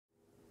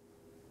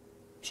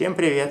Всем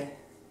привет!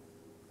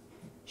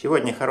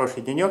 Сегодня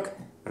хороший денек,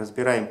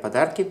 разбираем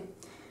подарки.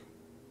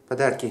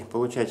 Подарки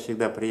получать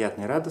всегда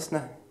приятно и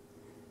радостно.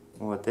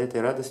 Вот этой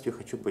радостью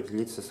хочу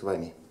поделиться с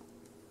вами.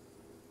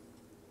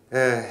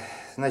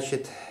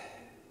 Значит,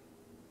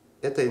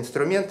 это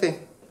инструменты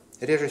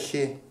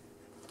режущие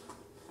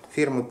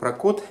фирмы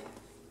Procut.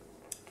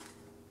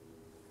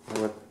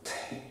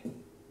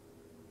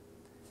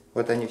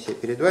 Вот они все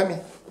перед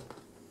вами.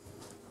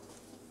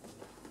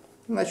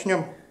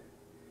 Начнем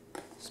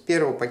с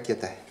первого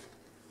пакета.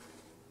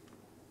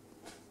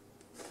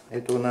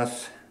 Это у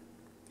нас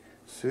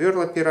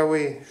сверла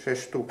перовые,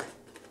 6 штук.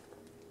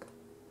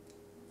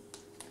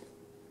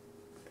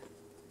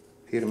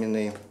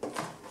 Фирменные.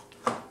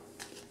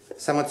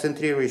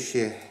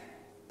 Самоцентрирующие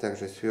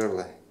также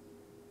сверла.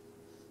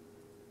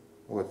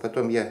 Вот,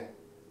 потом я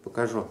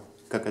покажу,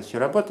 как это все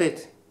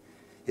работает,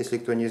 если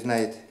кто не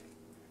знает.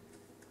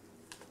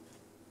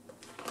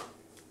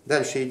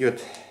 Дальше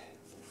идет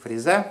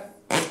фреза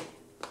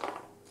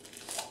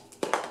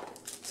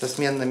со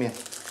сменными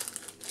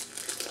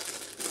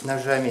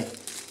ножами,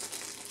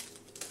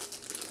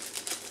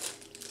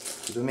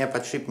 с двумя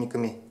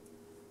подшипниками.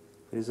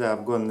 Фреза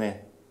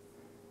обгонная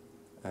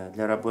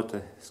для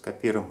работы с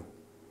копиром.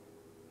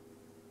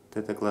 Вот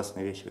это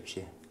классная вещь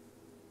вообще.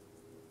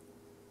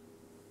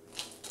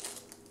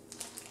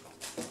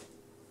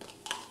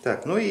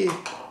 Так, ну и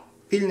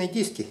пильные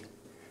диски.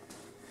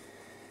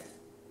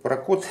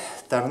 Procut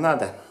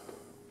торнадо.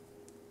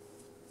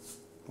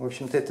 В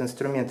общем-то, это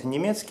инструменты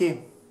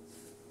немецкие.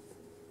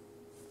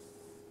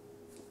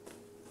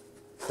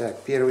 Так,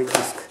 первый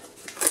диск.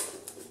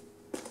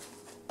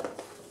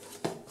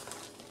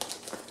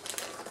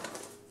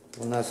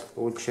 У нас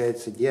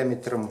получается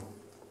диаметром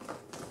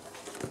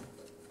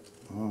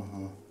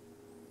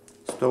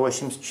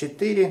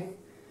 184,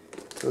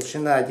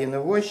 толщина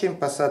 1,8,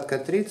 посадка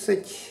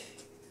 30,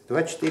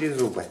 24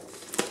 зуба.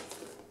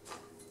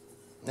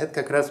 Это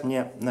как раз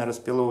мне на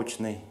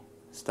распиловочный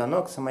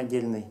станок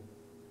самодельный.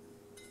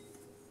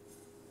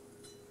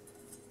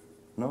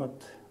 Ну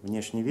вот,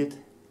 внешний вид.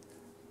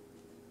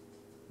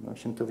 В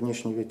общем-то,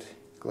 внешний вид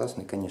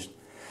классный, конечно.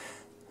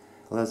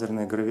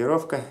 Лазерная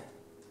гравировка.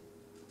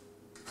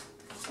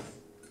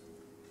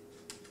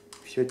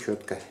 Все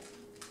четко.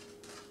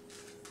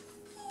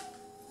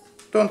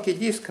 Тонкий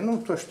диск,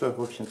 ну то, что,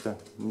 в общем-то,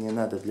 мне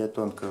надо для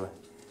тонкого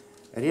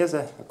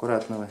реза,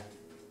 аккуратного,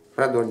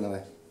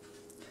 продольного.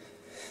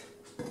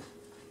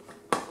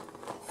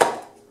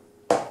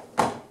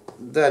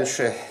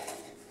 Дальше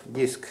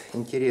диск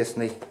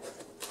интересный.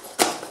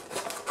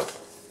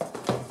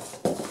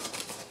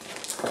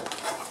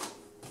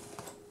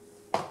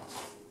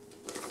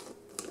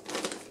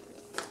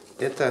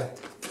 Это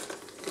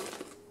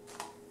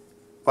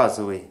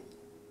пазовый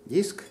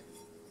диск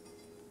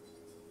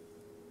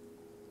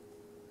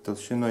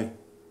толщиной,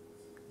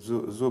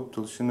 зуб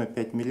толщиной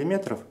 5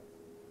 миллиметров.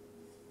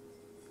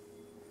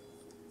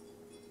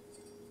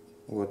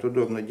 Вот,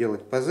 удобно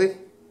делать пазы.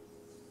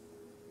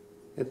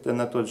 Это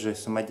на тот же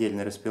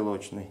самодельный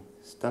распиловочный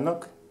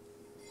станок.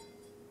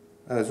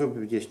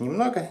 Зубов здесь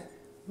немного,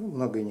 ну,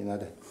 много и не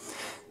надо.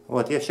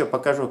 Вот, я все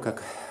покажу,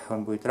 как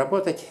он будет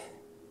работать.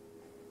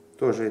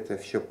 Тоже это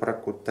все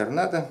Procut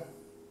торнадо.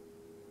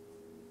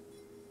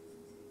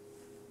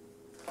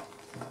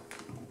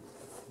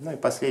 Ну и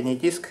последний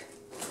диск.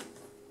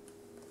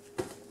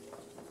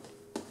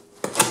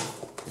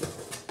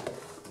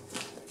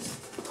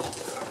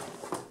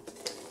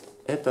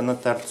 Это на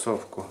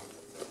торцовку.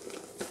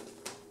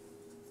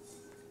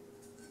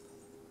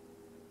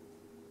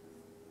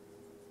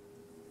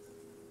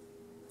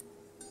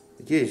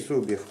 Здесь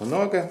зубьев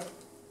много.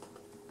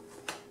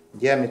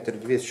 Диаметр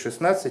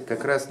 216,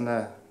 как раз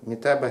на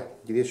метаба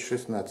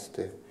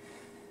 216.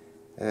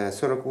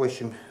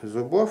 48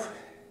 зубов.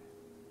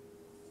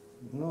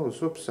 Ну,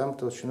 зуб сам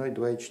толщиной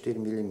 2,4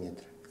 мм.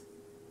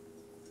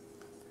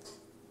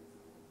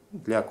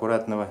 Для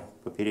аккуратного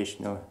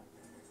поперечного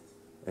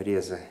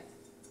реза.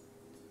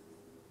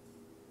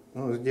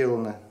 Ну,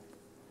 сделано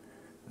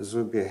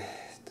зубья,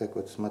 так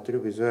вот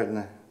смотрю,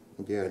 визуально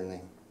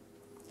идеальные.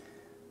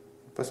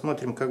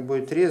 Посмотрим, как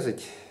будет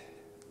резать,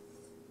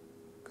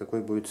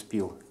 какой будет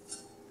спил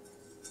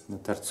на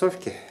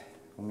торцовке.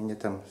 У меня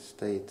там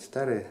стоит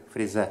старая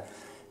фреза.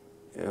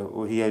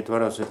 Я ее 2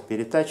 раза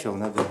перетачивал,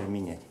 надо уже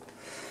менять.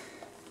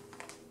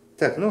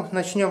 Так, ну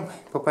начнем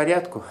по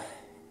порядку,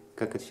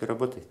 как это все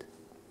работает.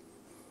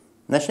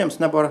 Начнем с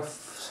набора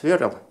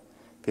сверл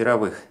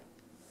перовых.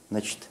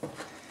 Значит,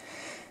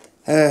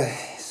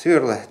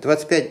 сверла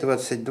 25,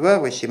 22,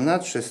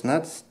 18,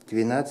 16,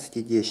 12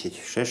 и 10.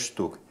 6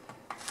 штук.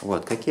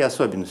 Вот, какие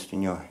особенности у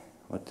него.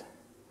 Вот,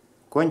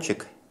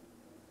 кончик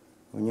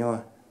у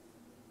него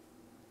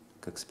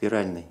как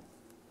спиральный,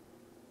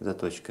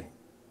 заточкой.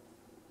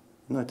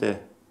 Ну,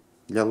 это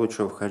для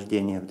лучшего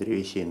вхождения в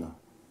древесину.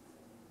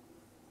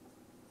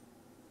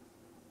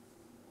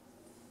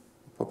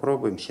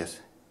 Попробуем сейчас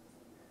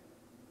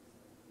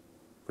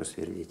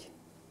просверлить.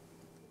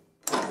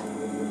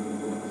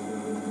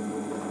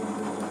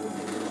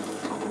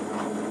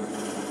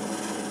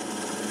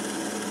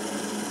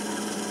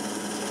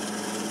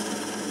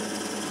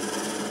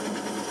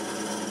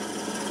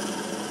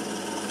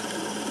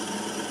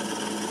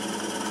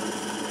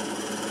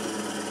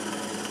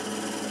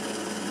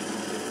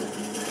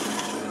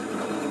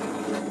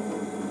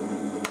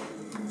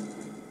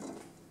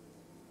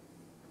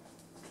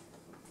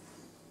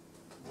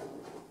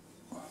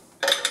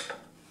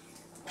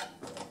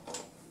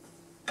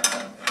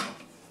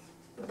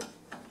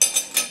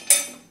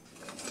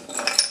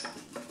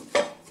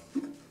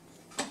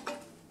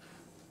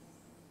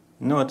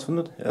 Ну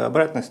вот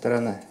обратная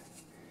сторона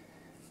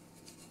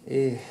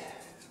и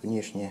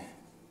внешняя.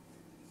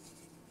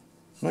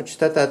 Ну,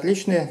 частота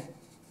отличная,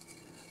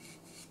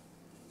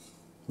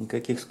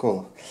 никаких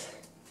сколов.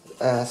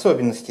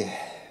 Особенности.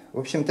 В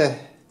общем-то,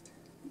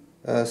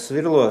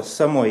 сверло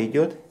само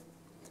идет,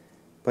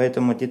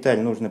 поэтому деталь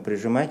нужно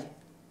прижимать.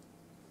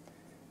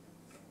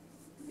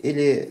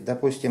 Или,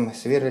 допустим,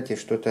 сверлите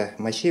что-то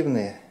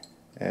массивное,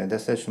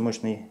 достаточно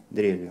мощной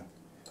дрелью,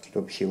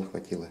 чтобы сил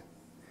хватило.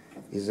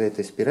 Из-за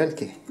этой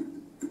спиральки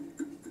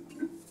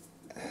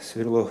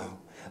сверло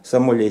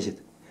само лезет,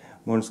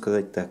 можно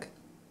сказать так.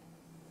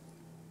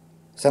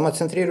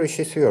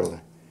 Самоцентрирующие сверла.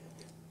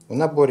 В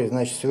наборе,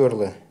 значит,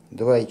 сверла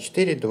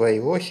 2,4,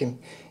 2,8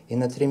 и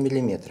на 3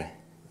 мм.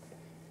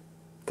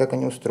 Как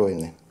они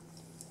устроены?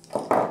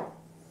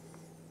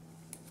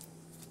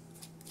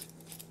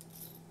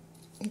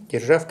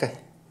 Державка.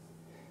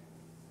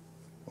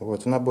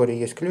 Вот в наборе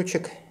есть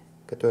ключик,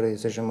 который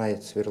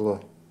зажимает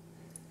сверло.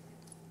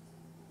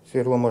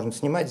 Сверло можно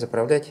снимать,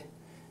 заправлять.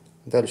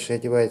 Дальше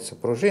одевается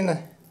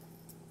пружина.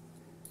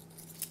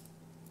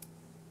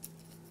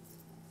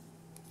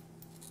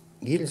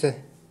 Гильза.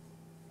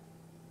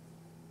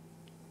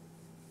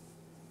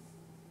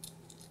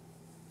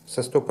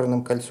 Со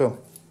стопорным кольцом.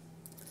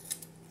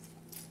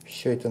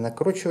 Все это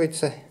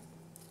накручивается.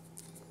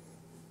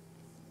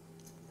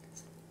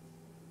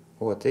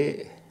 Вот,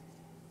 и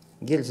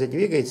гильза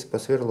двигается по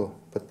сверлу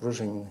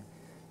подпружиненно.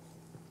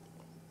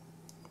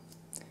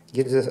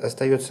 Гильза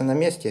остается на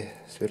месте,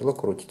 сверло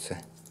крутится.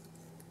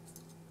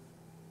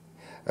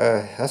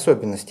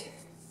 Особенность.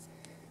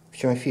 В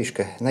чем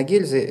фишка? На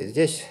гильзе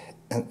здесь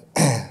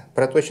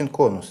проточен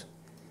конус.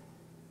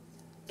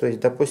 То есть,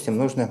 допустим,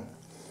 нужно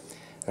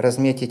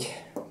разметить,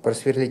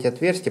 просверлить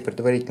отверстие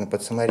предварительно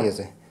под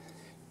саморезы.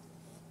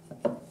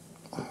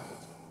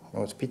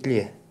 Вот в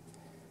петле.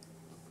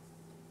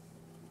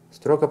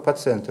 Строго по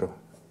центру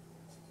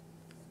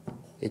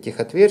этих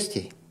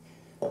отверстий.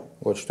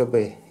 Вот,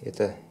 чтобы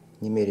это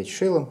не мерить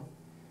шилом,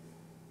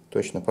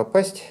 точно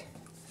попасть.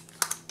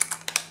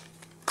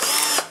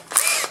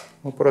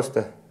 Мы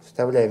просто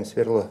вставляем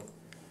сверло,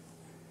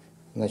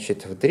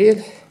 значит, в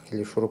дрель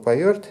или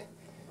шуруповерт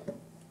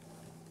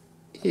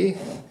и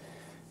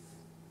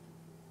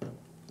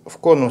в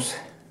конус.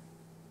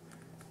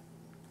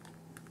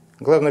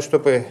 Главное,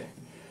 чтобы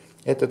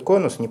этот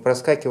конус не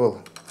проскакивал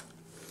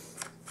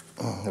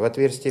в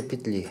отверстие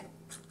петли,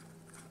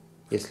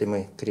 если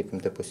мы крепим,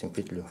 допустим,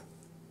 петлю.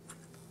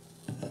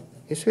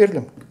 И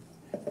сверлим.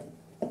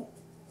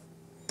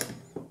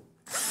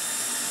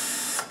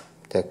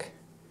 Так,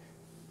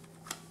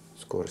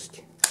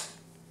 скорости.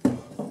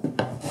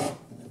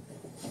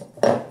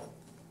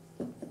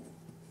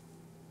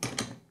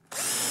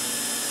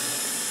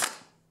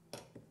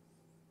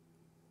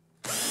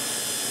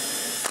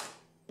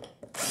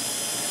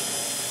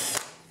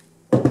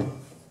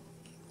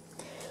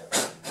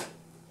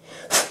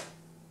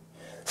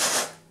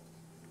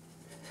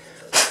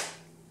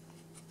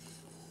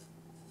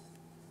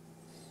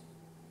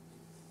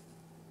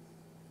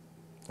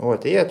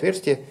 Вот, и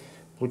отверстие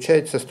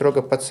получается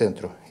строго по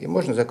центру. И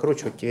можно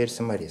закручивать теперь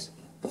саморез.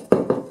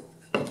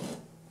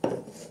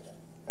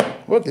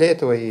 Вот для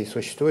этого и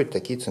существуют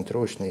такие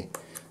центровочные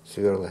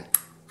сверла.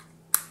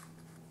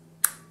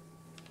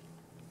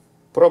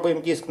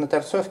 Пробуем диск на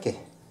торцовке.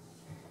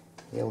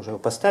 Я уже его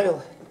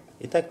поставил.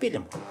 Итак,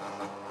 пилим.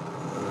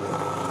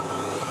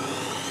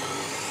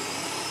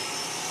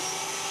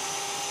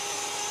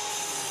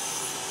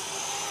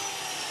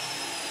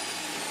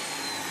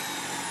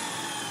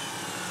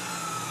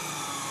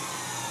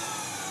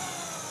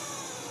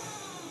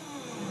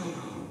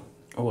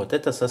 Вот,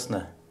 это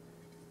сосна.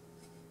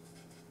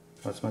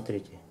 Вот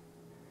смотрите.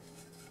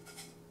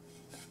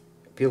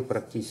 Пил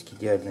практически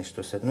идеальный,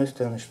 что с одной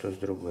стороны, что с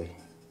другой.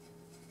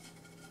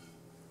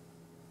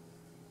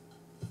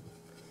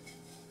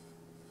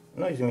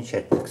 Ну и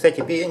замечательно.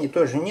 Кстати, биения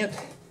тоже нет.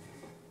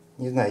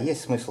 Не знаю,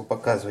 есть смысл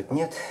показывать,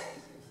 нет.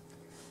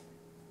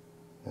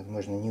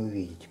 Возможно, не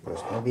увидите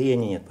просто. Но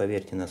биения нет,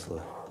 поверьте на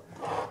слово.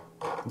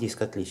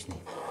 Диск отличный.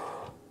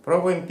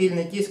 Пробуем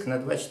пильный диск на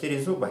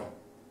 24 зуба.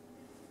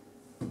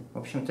 В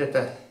общем-то,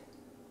 это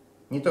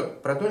не только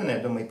продольный, я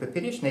думаю, и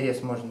поперечный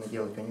рез можно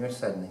делать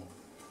универсальный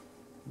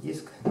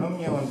диск, но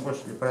мне он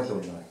больше для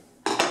продольного.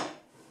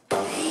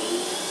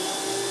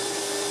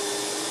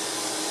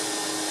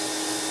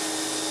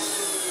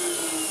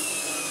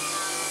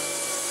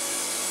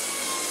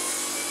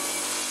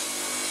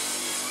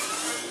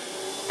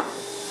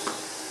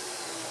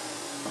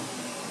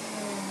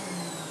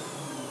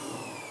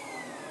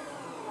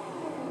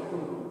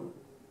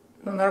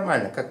 Ну,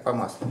 нормально, как по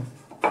маслу.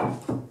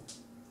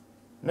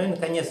 Ну и,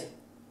 наконец,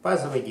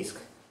 пазовый диск.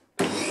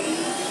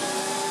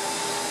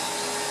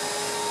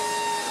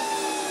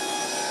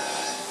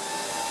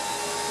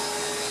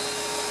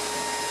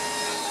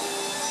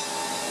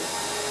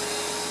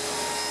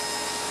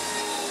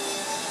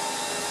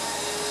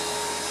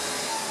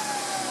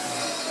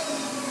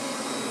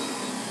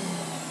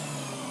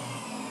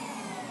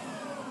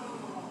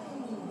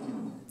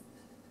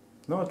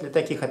 Ну вот для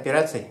таких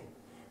операций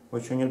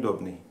очень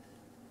удобный.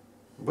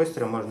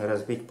 быстро можно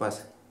разбить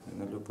паз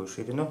на любую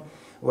ширину.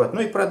 Вот.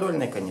 Ну и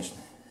продольная, конечно,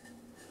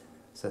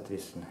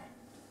 соответственно.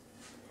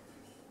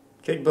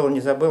 Чуть было не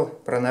забыл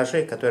про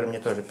ножи, которые мне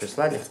тоже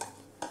прислали.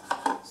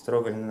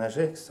 Строгальные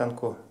ножи к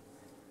станку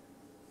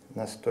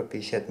на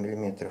 150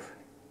 миллиметров.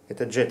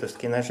 Это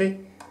джетовские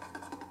ножи.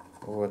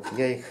 Вот.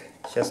 Я их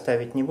сейчас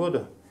ставить не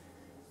буду.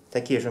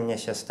 Такие же у меня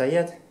сейчас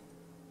стоят.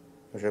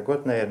 Уже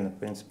год, наверное, в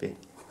принципе.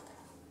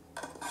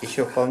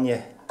 Еще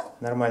вполне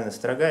нормально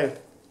строгают.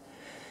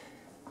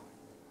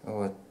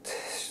 Вот.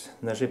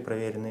 Ножи,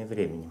 проверенные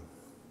временем.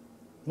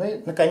 Ну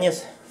и,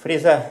 наконец,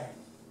 фреза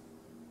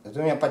с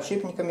двумя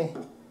подшипниками,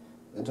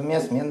 с двумя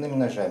сменными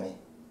ножами.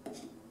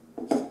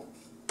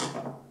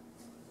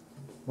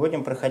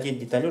 Будем проходить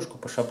деталюшку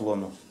по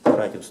шаблону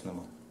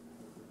радиусному.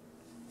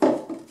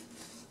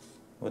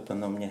 Вот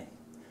она у меня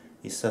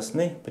из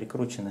сосны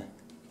прикручена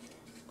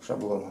к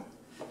шаблону.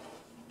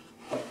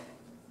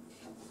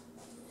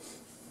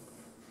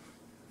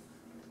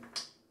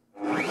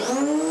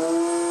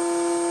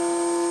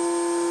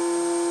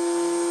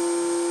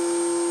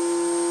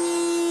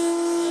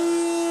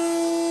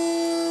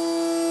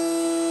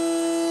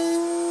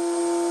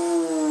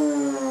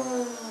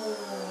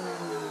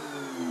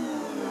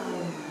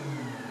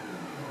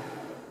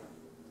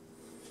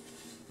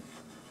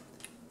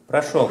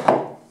 Прошел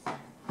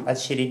от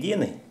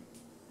середины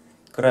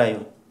к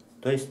краю,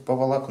 то есть по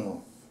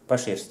волокну, по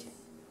шерсти.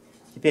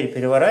 Теперь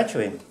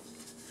переворачиваем.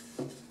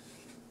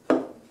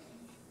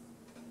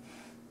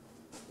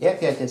 И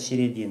опять от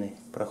середины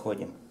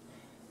проходим.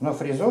 Но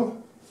фрезу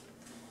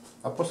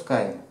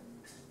опускаем.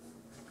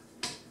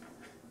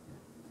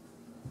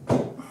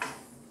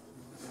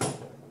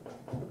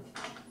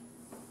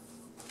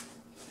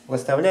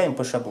 Выставляем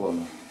по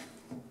шаблону.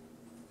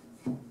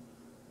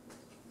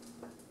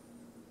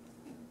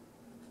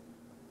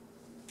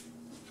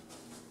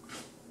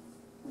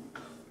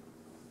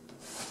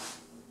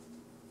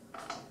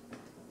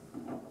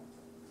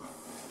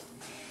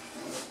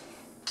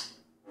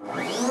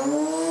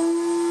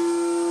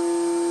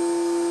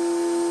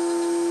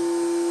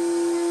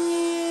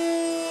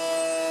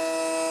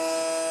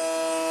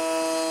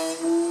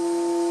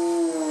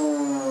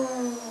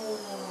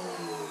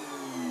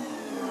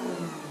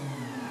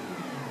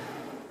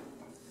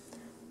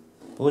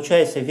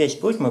 Получается, весь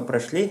путь мы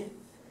прошли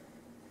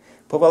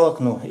по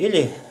волокну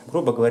или,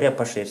 грубо говоря,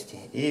 по шерсти.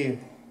 И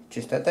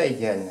чистота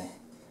идеальная.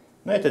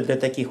 Но это для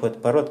таких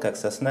вот пород, как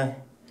сосна,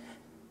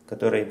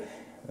 которые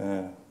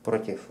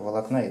против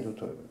волокна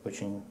идут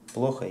очень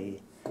плохо, и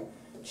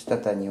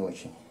чистота не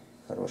очень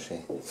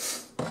хорошая.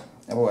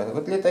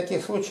 Вот для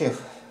таких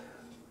случаев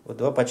вот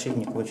два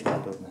подшипника очень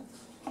удобно.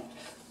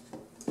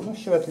 Ну,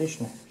 все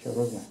отлично, все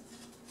ровно.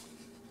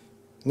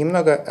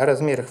 Немного о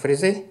размерах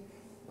фрезы.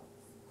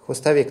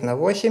 Хвостовик на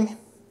 8,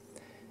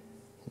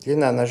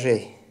 длина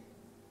ножей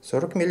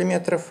 40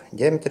 мм,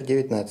 диаметр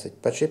 19,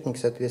 подшипник,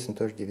 соответственно,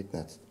 тоже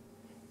 19.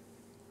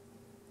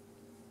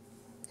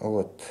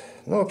 Вот.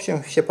 Ну, в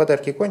общем, все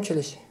подарки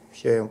кончились,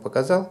 все я вам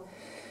показал.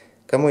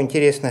 Кому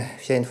интересно,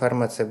 вся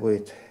информация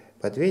будет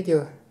под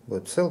видео,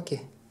 будут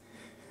ссылки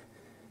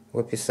в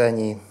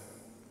описании.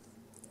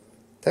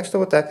 Так что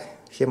вот так.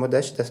 Всем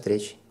удачи, до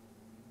встречи.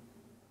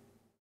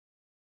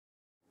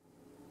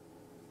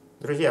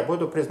 Друзья,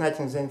 буду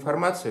признателен за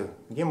информацию,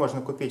 где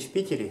можно купить в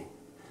Питере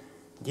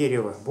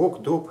дерево,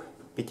 бук, дуб,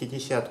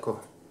 50-ку.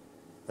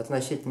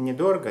 Относительно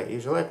недорого, и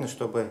желательно,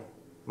 чтобы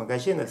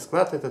магазин,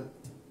 склад этот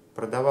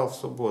продавал в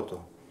субботу.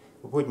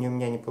 В будни у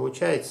меня не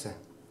получается.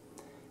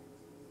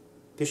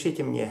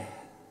 Пишите мне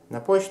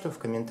на почту, в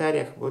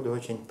комментариях, буду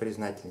очень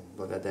признателен,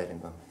 благодарен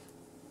вам.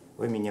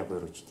 Вы меня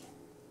выручите.